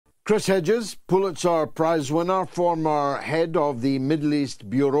Chris Hedges, Pulitzer Prize winner, former head of the Middle East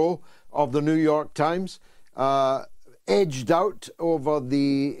Bureau of the New York Times, edged out over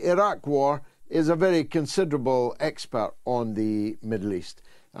the Iraq War, is a very considerable expert on the Middle East.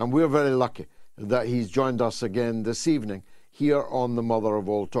 And we're very lucky that he's joined us again this evening here on the mother of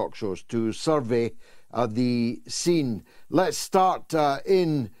all talk shows to survey the scene. Let's start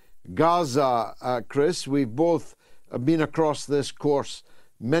in Gaza, Chris. We've both been across this course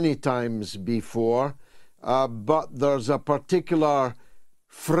many times before, but there's a particular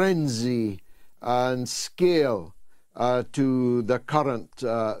frenzy and scale to the current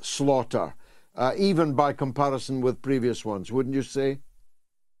slaughter, even by comparison with previous ones, wouldn't you say?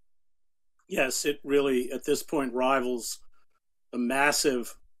 Yes, it really, at this point, rivals the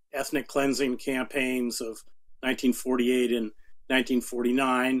massive ethnic cleansing campaigns of 1948 and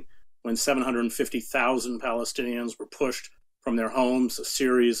 1949, when 750,000 Palestinians were pushed from their homes, a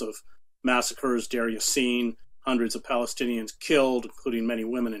series of massacres, Deir Yassin, hundreds of Palestinians killed, including many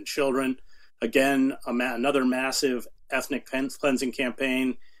women and children. Again, another massive ethnic cleansing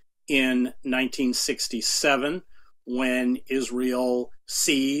campaign in 1967, when Israel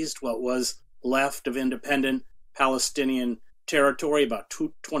seized what was left of independent Palestinian territory, about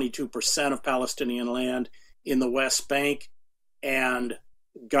 22% of Palestinian land in the West Bank and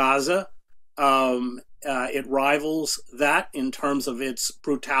Gaza. It rivals that in terms of its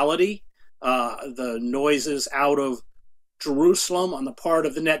brutality. The noises out of Jerusalem on the part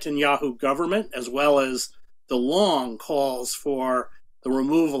of the Netanyahu government, as well as the long calls for the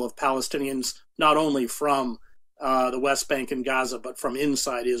removal of Palestinians, not only from the West Bank and Gaza, but from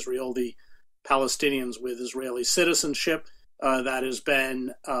inside Israel, the Palestinians with Israeli citizenship. That has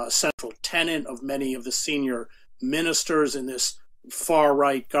been a central tenet of many of the senior ministers in this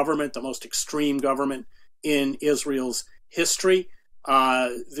far-right government, the most extreme government in Israel's history.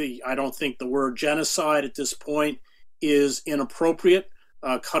 I don't think the word genocide at this point is inappropriate.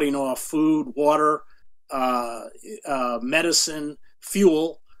 Cutting off food, water, medicine,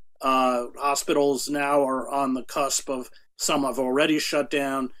 fuel. Hospitals now are on the cusp of, some have already shut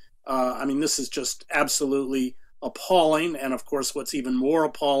down. This is just absolutely appalling. And of course, what's even more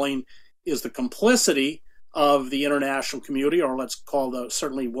appalling is the complicity of the international community, or let's call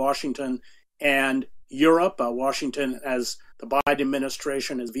certainly Washington and Europe. Washington, as the Biden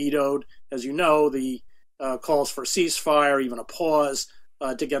administration has vetoed, as you know, the calls for ceasefire, even a pause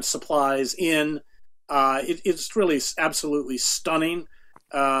to get supplies in. It's really absolutely stunning.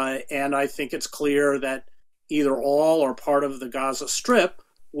 And I think it's clear that either all or part of the Gaza Strip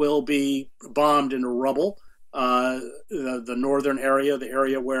will be bombed into rubble. The northern area, the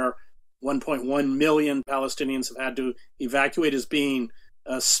area where 1.1 million Palestinians have had to evacuate, is being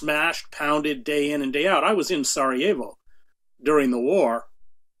smashed, pounded day in and day out. I was in Sarajevo during the war.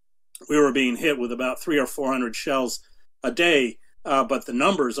 We were being hit with about 300 or 400 shells a day, but the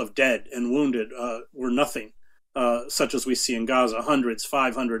numbers of dead and wounded were nothing, such as we see in Gaza, hundreds,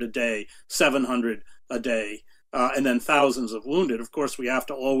 500 a day, 700 a day, and then thousands of wounded. Of course, we have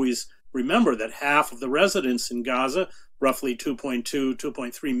to always remember that half of the residents in Gaza, roughly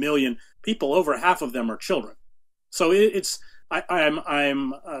 2.3 million people, over half of them are children. So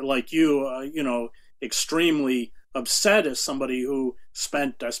I'm like you, extremely upset as somebody who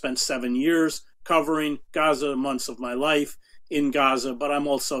I spent 7 years covering Gaza, months of my life in Gaza, but I'm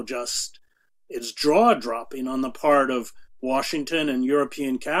also it's jaw-dropping on the part of Washington and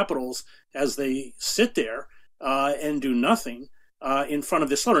European capitals as they sit there and do nothing in front of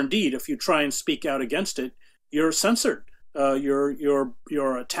this slaughter. Indeed, if you try and speak out against it, you're censored.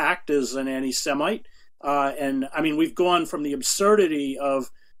 You're attacked as an anti-Semite. We've gone from the absurdity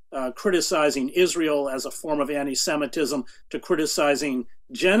of criticizing Israel as a form of anti-Semitism to criticizing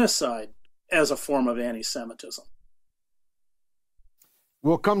genocide as a form of anti-Semitism.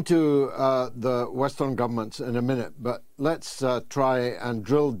 We'll come to the Western governments in a minute, but let's try and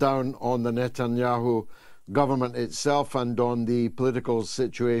drill down on the Netanyahu government itself and on the political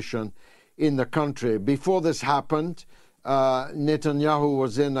situation in the country. Before this happened, Netanyahu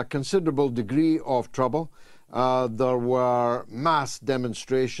was in a considerable degree of trouble. There were mass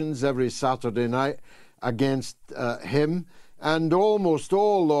demonstrations every Saturday night against him, and almost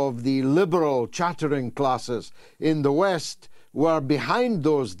all of the liberal chattering classes in the West were behind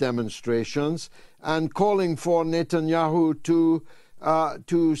those demonstrations and calling for Netanyahu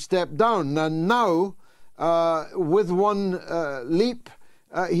to step down. And now, with one leap,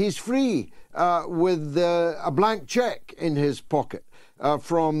 he's free with a blank check in his pocket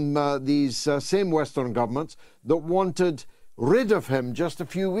from these same Western governments that wanted rid of him just a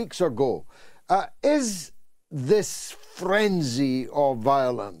few weeks ago. Is this frenzy of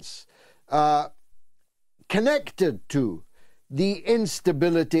violence connected to the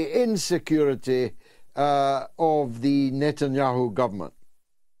instability, insecurity of the Netanyahu government?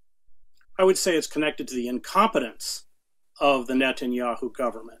 I would say it's connected to the incompetence of the Netanyahu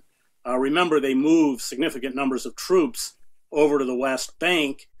government. Remember, they moved significant numbers of troops over to the West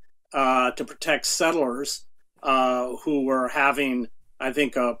Bank to protect settlers who were having, I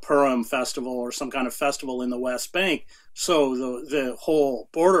think, a Purim festival or some kind of festival in the West Bank. So the whole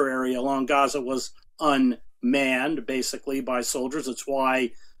border area along Gaza was unmanned, basically, by soldiers. It's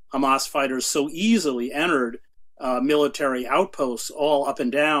why Hamas fighters so easily entered military outposts all up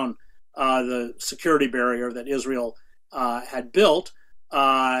and down the security barrier that Israel had built.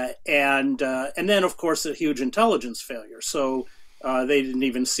 And then, of course, a huge intelligence failure. So they didn't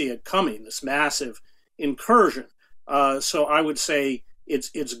even see it coming, this massive incursion. So I would say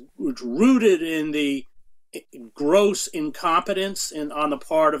it's rooted in the gross incompetence on the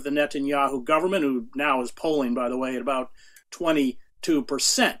part of the Netanyahu government, who now is polling, by the way, at about 22%.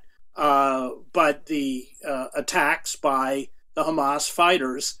 But the attacks by the Hamas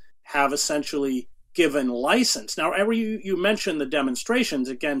fighters have essentially given license. Now, you mentioned the demonstrations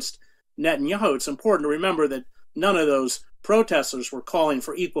against Netanyahu. It's important to remember that none of those protesters were calling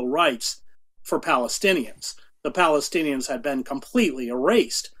for equal rights for Palestinians. The Palestinians had been completely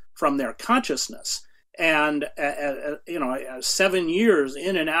erased from their consciousness. And, 7 years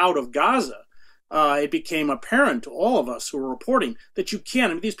in and out of Gaza, it became apparent to all of us who were reporting that you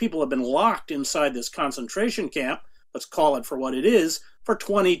can't. I mean, these people have been locked inside this concentration camp, let's call it for what it is, for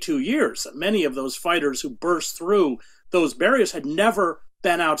 22 years. Many of those fighters who burst through those barriers had never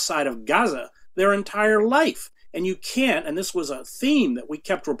been outside of Gaza their entire life. And you can't, and this was a theme that we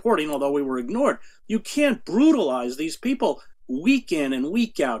kept reporting, although we were ignored, you can't brutalize these people week in and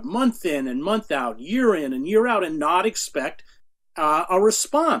week out, month in and month out, year in and year out, and not expect a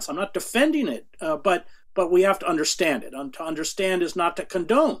response. I'm not defending it, but we have to understand it. And to understand is not to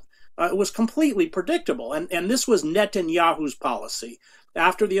condone. It was completely predictable. And this was Netanyahu's policy.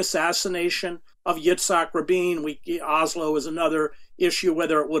 After the assassination of Yitzhak Rabin, Oslo is another issue,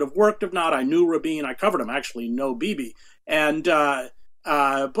 whether it would have worked or not. I knew Rabin. I covered him, actually, no Bibi. And but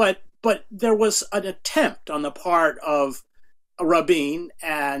there was an attempt on the part of Rabin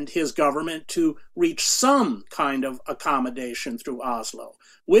and his government to reach some kind of accommodation through Oslo.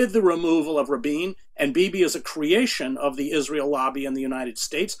 With the removal of Rabin, and Bibi is a creation of the Israel lobby in the United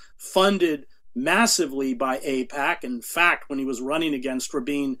States, funded massively by AIPAC. In fact, when he was running against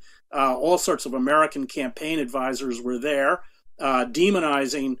Rabin, all sorts of American campaign advisors were there,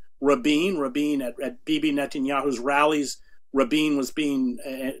 demonizing Rabin at Bibi Netanyahu's rallies. Rabin was being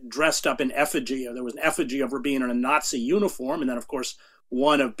dressed up in effigy. There was an effigy of Rabin in a Nazi uniform. And then, of course,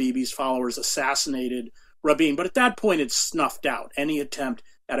 one of Bibi's followers assassinated Rabin. But at that point, it snuffed out any attempt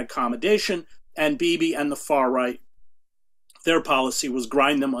at accommodation. And Bibi and the far right, their policy was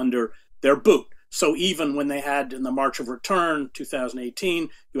grind them under their boot. So even when they had, in the March of Return, 2018,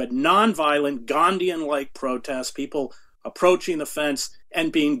 you had nonviolent, Gandhian-like protests, people approaching the fence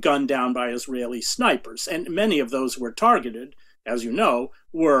and being gunned down by Israeli snipers. And many of those who were targeted, as you know,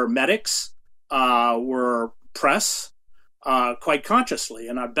 were medics, were press, quite consciously.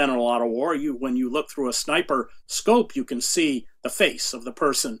 And I've been in a lot of war. When you look through a sniper scope, you can see the face of the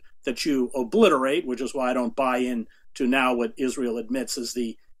person that you obliterate, which is why I don't buy in to now what Israel admits is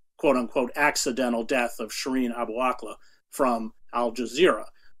the quote-unquote accidental death of Shireen Abu Akleh from Al Jazeera.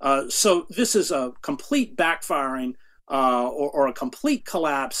 So this is a complete backfiring or a complete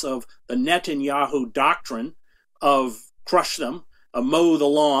collapse of the Netanyahu doctrine of crush them, mow the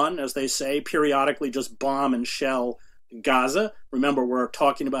lawn, as they say, periodically just bomb and shell Gaza. Remember, we're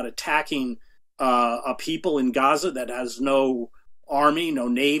talking about attacking a people in Gaza that has no army, no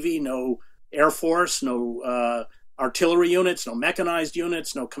navy, no air force, no artillery units, no mechanized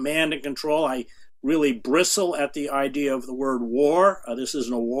units, no command and control. I really bristle at the idea of the word war. This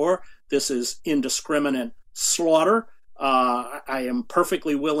isn't a war. This is indiscriminate slaughter. I am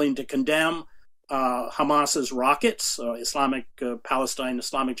perfectly willing to condemn Hamas's rockets, Palestine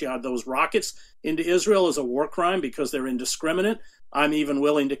Islamic Jihad, those rockets into Israel as a war crime because they're indiscriminate. I'm even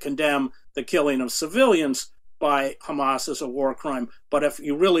willing to condemn the killing of civilians by Hamas as a war crime. But if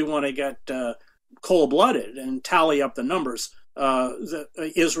you really want to get cold-blooded and tally up the numbers,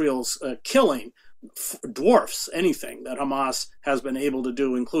 Israel's killing dwarfs anything that Hamas has been able to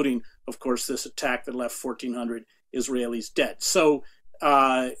do, including, of course, this attack that left 1,400 Israelis dead. So,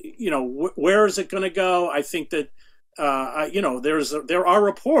 where is it going to go? I think that, there are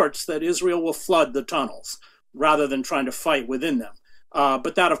reports that Israel will flood the tunnels rather than trying to fight within them.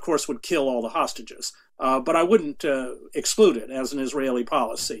 But that, of course, would kill all the hostages. But I wouldn't exclude it as an Israeli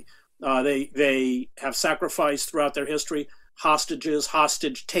policy. They have sacrificed throughout their history hostages,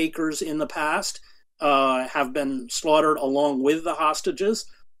 hostage takers in the past have been slaughtered along with the hostages.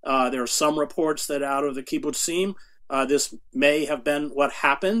 There are some reports that out of the kibbutzim, this may have been what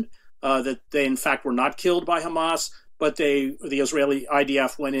happened, that they in fact were not killed by Hamas, but the Israeli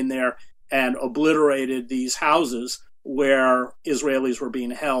IDF went in there and obliterated these houses where Israelis were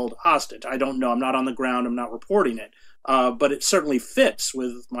being held hostage. I don't know. I'm not on the ground. I'm not reporting it. But it certainly fits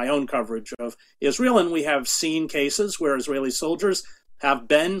with my own coverage of Israel. And we have seen cases where Israeli soldiers have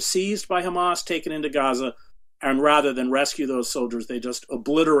been seized by Hamas, taken into Gaza, and rather than rescue those soldiers, they just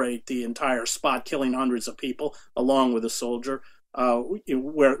obliterate the entire spot, killing hundreds of people along with the soldier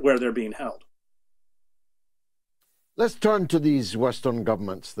where they're being held. Let's turn to these Western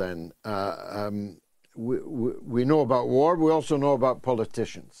governments then. We know about war. We also know about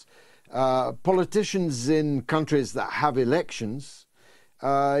politicians. Politicians in countries that have elections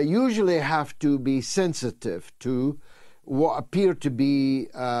usually have to be sensitive to what appear to be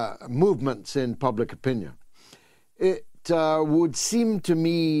movements in public opinion. It would seem to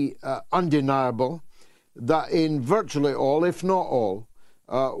me undeniable that in virtually all, if not all,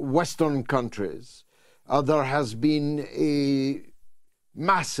 Western countries, there has been a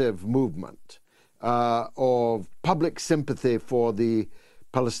massive movement of public sympathy for the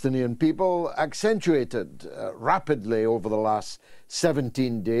Palestinian people, accentuated rapidly over the last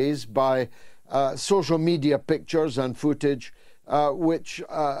 17 days by social media pictures and footage, which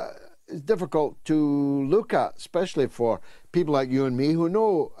is difficult to look at, especially for people like you and me who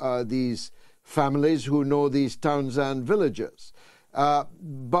know these families, who know these towns and villages.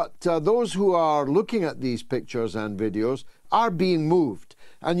 But those who are looking at these pictures and videos are being moved.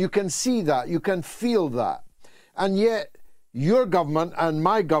 And you can see that, you can feel that. And yet, your government and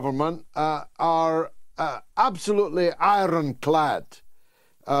my government are absolutely ironclad,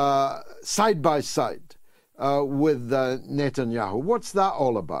 side by side with Netanyahu. What's that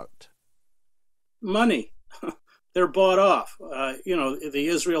all about? Money. They're bought off. The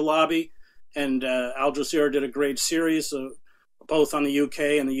Israel lobby and Al Jazeera did a great series, both on the UK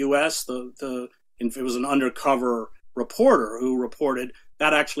and the US. It was an undercover reporter who reported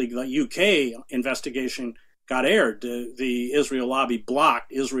that actually the UK investigation got aired. The Israel lobby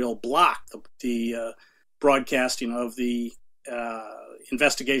blocked the broadcasting of the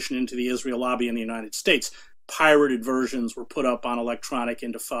investigation into the Israel lobby in the United States. Pirated versions were put up on Electronic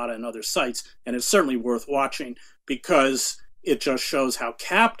Intifada and other sites, and it's certainly worth watching because it just shows how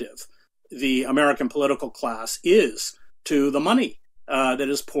captive the American political class is to the money that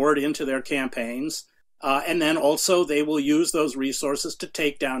is poured into their campaigns. And then also they will use those resources to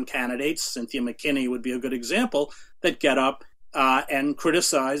take down candidates. Cynthia McKinney would be a good example, that get up and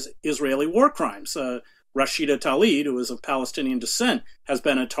criticize Israeli war crimes. Rashida Tlaib, who is of Palestinian descent, has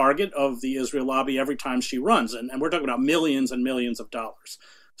been a target of the Israel lobby every time she runs. And we're talking about millions and millions of dollars.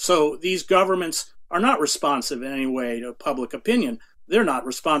 So these governments are not responsive in any way to public opinion. They're not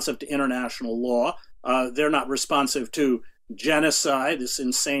responsive to international law. They're not responsive to Genocide, this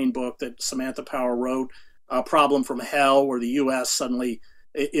insane book that Samantha Power wrote, A Problem from Hell, where the U.S. suddenly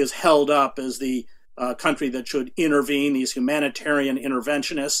is held up as the country that should intervene, these humanitarian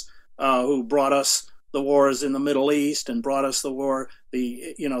interventionists who brought us the wars in the Middle East and brought us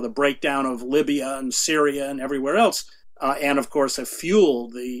the breakdown of Libya and Syria and everywhere else, and of course have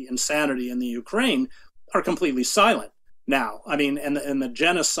fueled the insanity in the Ukraine, are completely silent now. I mean, and the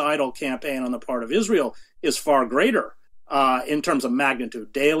genocidal campaign on the part of Israel is far greater in terms of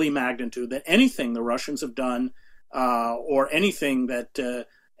magnitude, daily magnitude, than anything the Russians have done or anything that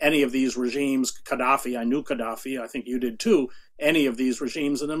any of these regimes, Gaddafi, I knew Gaddafi, I think you did too, any of these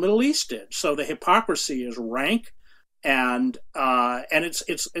regimes in the Middle East did. So the hypocrisy is rank, and the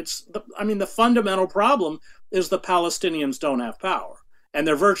fundamental problem is the Palestinians don't have power, and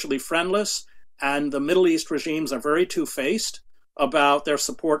they're virtually friendless, and the Middle East regimes are very two-faced about their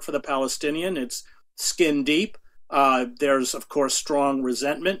support for the Palestinian. It's skin deep. There's, of course, strong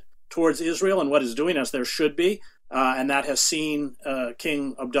resentment towards Israel and what it's doing, as there should be. And that has seen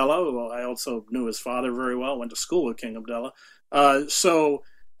King Abdullah, who I also knew his father very well, went to school with King Abdullah. So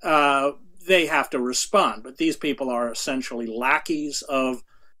they have to respond. But these people are essentially lackeys of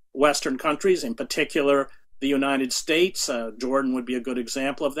Western countries, in particular the United States. Jordan would be a good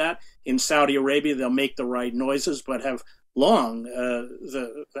example of that. In Saudi Arabia, they'll make the right noises, but have long,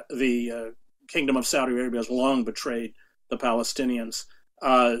 the Kingdom of Saudi Arabia has long betrayed the Palestinians.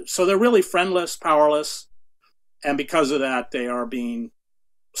 So they're really friendless, powerless, and because of that, they are being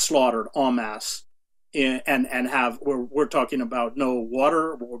slaughtered en masse and have we're talking about no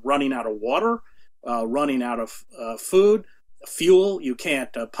water, we're running out of water, running out of food, fuel. You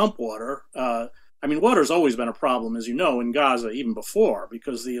can't pump water. I mean, water's always been a problem, as you know, in Gaza, even before,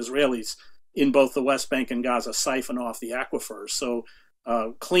 because the Israelis in both the West Bank and Gaza siphon off the aquifers. So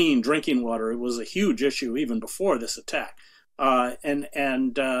clean drinking water, it was a huge issue even before this attack. There's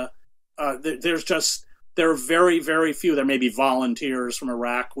just, there are very, very few. There may be volunteers from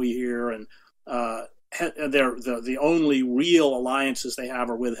Iraq, we hear, and they're the only real alliances they have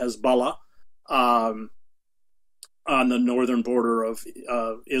are with Hezbollah on the northern border of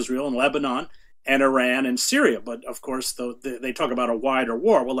Israel and Lebanon, and Iran and Syria. But of course, they talk about a wider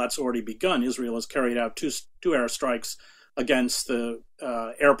war. Well, that's already begun. Israel has carried out two airstrikes against the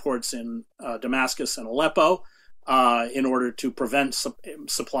airports in Damascus and Aleppo in order to prevent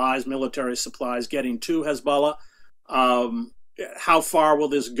supplies, military supplies, getting to Hezbollah. How far will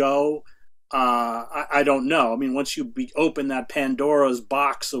this go? I don't know. I mean, once you open that Pandora's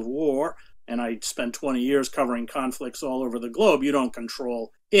box of war, and I spent 20 years covering conflicts all over the globe, you don't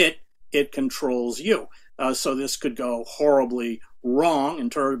control it. It controls you. So this could go horribly wrong in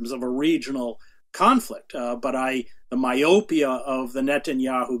terms of a regional conflict. But the myopia of the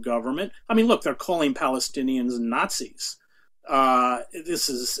Netanyahu government, I mein, look, they're calling Palestinians Nazis. This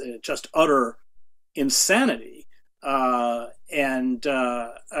is just utter insanity. I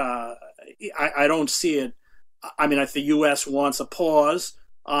don't see it. I mean, if the U.S. wants a pause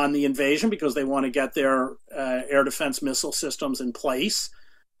on the invasion because they want to get their air defense missile systems in place,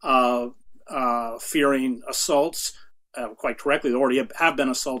 fearing assaults, quite correctly, there already have been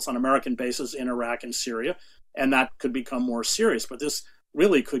assaults on American bases in Iraq and Syria, and that could become more serious. But this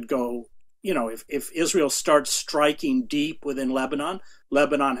really could go, if Israel starts striking deep within Lebanon,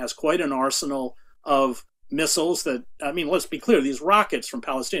 Lebanon has quite an arsenal of missiles that, I mean, let's be clear, these rockets from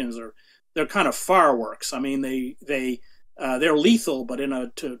Palestinians they're kind of fireworks. I mean, they're lethal, but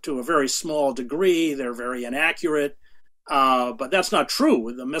to a very small degree. They're very inaccurate. But that's not true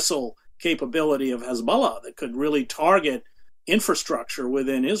with the missile capability of Hezbollah that could really target infrastructure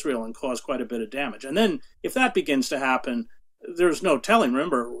within Israel and cause quite a bit of damage. And then if that begins to happen, there's no telling.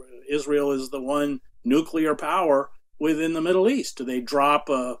 Remember, Israel is the one nuclear power within the Middle East. Do they drop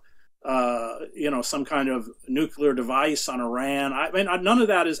some kind of nuclear device on Iran? I mean, none of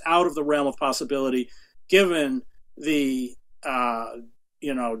that is out of the realm of possibility, given the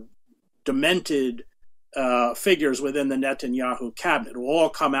demented figures within the Netanyahu cabinet who all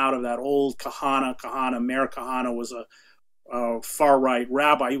come out of that old Kahana. Meir Kahana was a far-right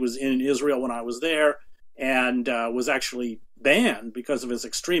rabbi. He was in Israel when I was there and was actually banned because of his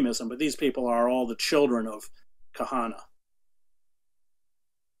extremism. But these people are all the children of Kahana.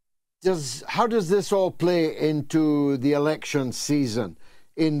 How does this all play into the election season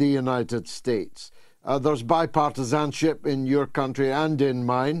in the United States? There's bipartisanship in your country and in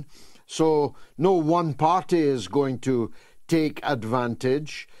mine, so no one party is going to take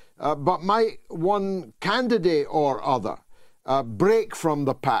advantage. But might one candidate or other break from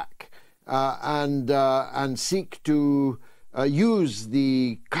the pack and seek to use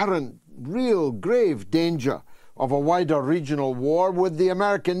the current real grave danger of a wider regional war with the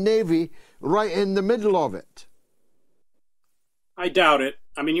American Navy right in the middle of it? I doubt it.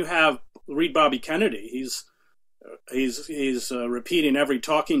 I mean, read Bobby Kennedy. He's repeating every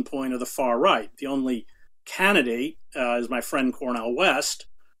talking point of the far right. The only candidate is my friend Cornel West,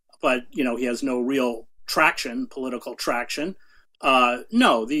 but he has no real political traction. And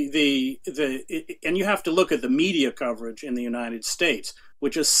you have to look at the media coverage in the United States,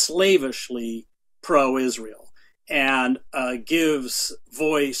 which is slavishly pro-Israel and gives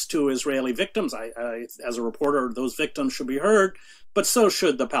voice to Israeli victims. I, as a reporter, those victims should be heard, but so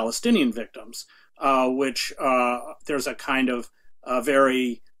should the Palestinian victims, which there's a kind of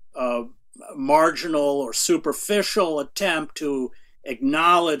very marginal or superficial attempt to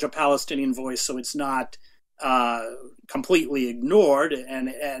acknowledge a Palestinian voice so it's not completely ignored and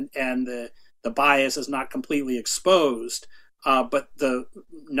the bias is not completely exposed. But the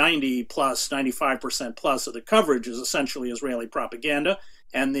 95% plus of the coverage is essentially Israeli propaganda,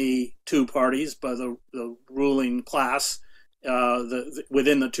 and the two parties, by the ruling class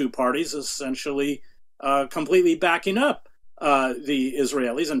within the two parties, is essentially completely backing up the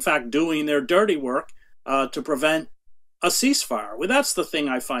Israelis, in fact, doing their dirty work to prevent a ceasefire. Well, that's the thing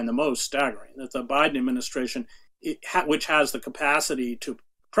I find the most staggering, that the Biden administration, which has the capacity to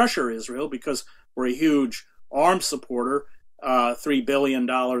pressure Israel because we're a huge arms supporter, $3 billion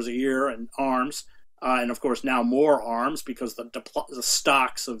a year in arms, and of course now more arms because the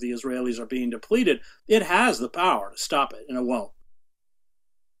stocks of the Israelis are being depleted. It has the power to stop it, and it won't.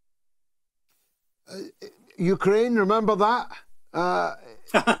 Ukraine, remember that?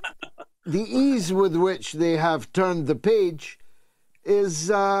 The ease with which they have turned the page is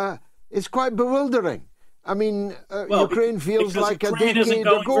quite bewildering. I mean, Ukraine feels like a decade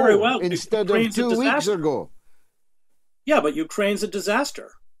ago instead of 2 weeks ago. Yeah, but Ukraine's a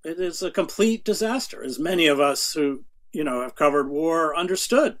disaster. It is a complete disaster, as many of us who, have covered war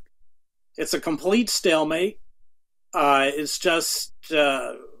understood. It's a complete stalemate. It's just,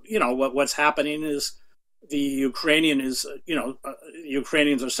 what's happening is the Ukrainians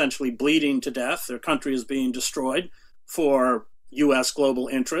are essentially bleeding to death. Their country is being destroyed for U.S. global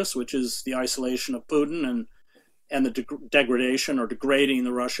interests, which is the isolation of Putin and the degradation or degrading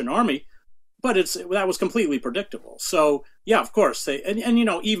the Russian army. But that was completely predictable. So, yeah, of course,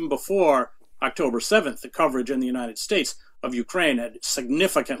 even before October 7th, the coverage in the United States of Ukraine had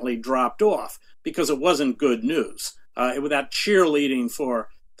significantly dropped off because it wasn't good news. That cheerleading for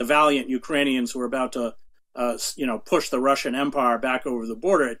the valiant Ukrainians who were about to, push the Russian Empire back over the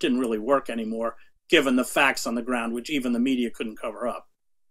border, it didn't really work anymore, given the facts on the ground, which even the media couldn't cover up.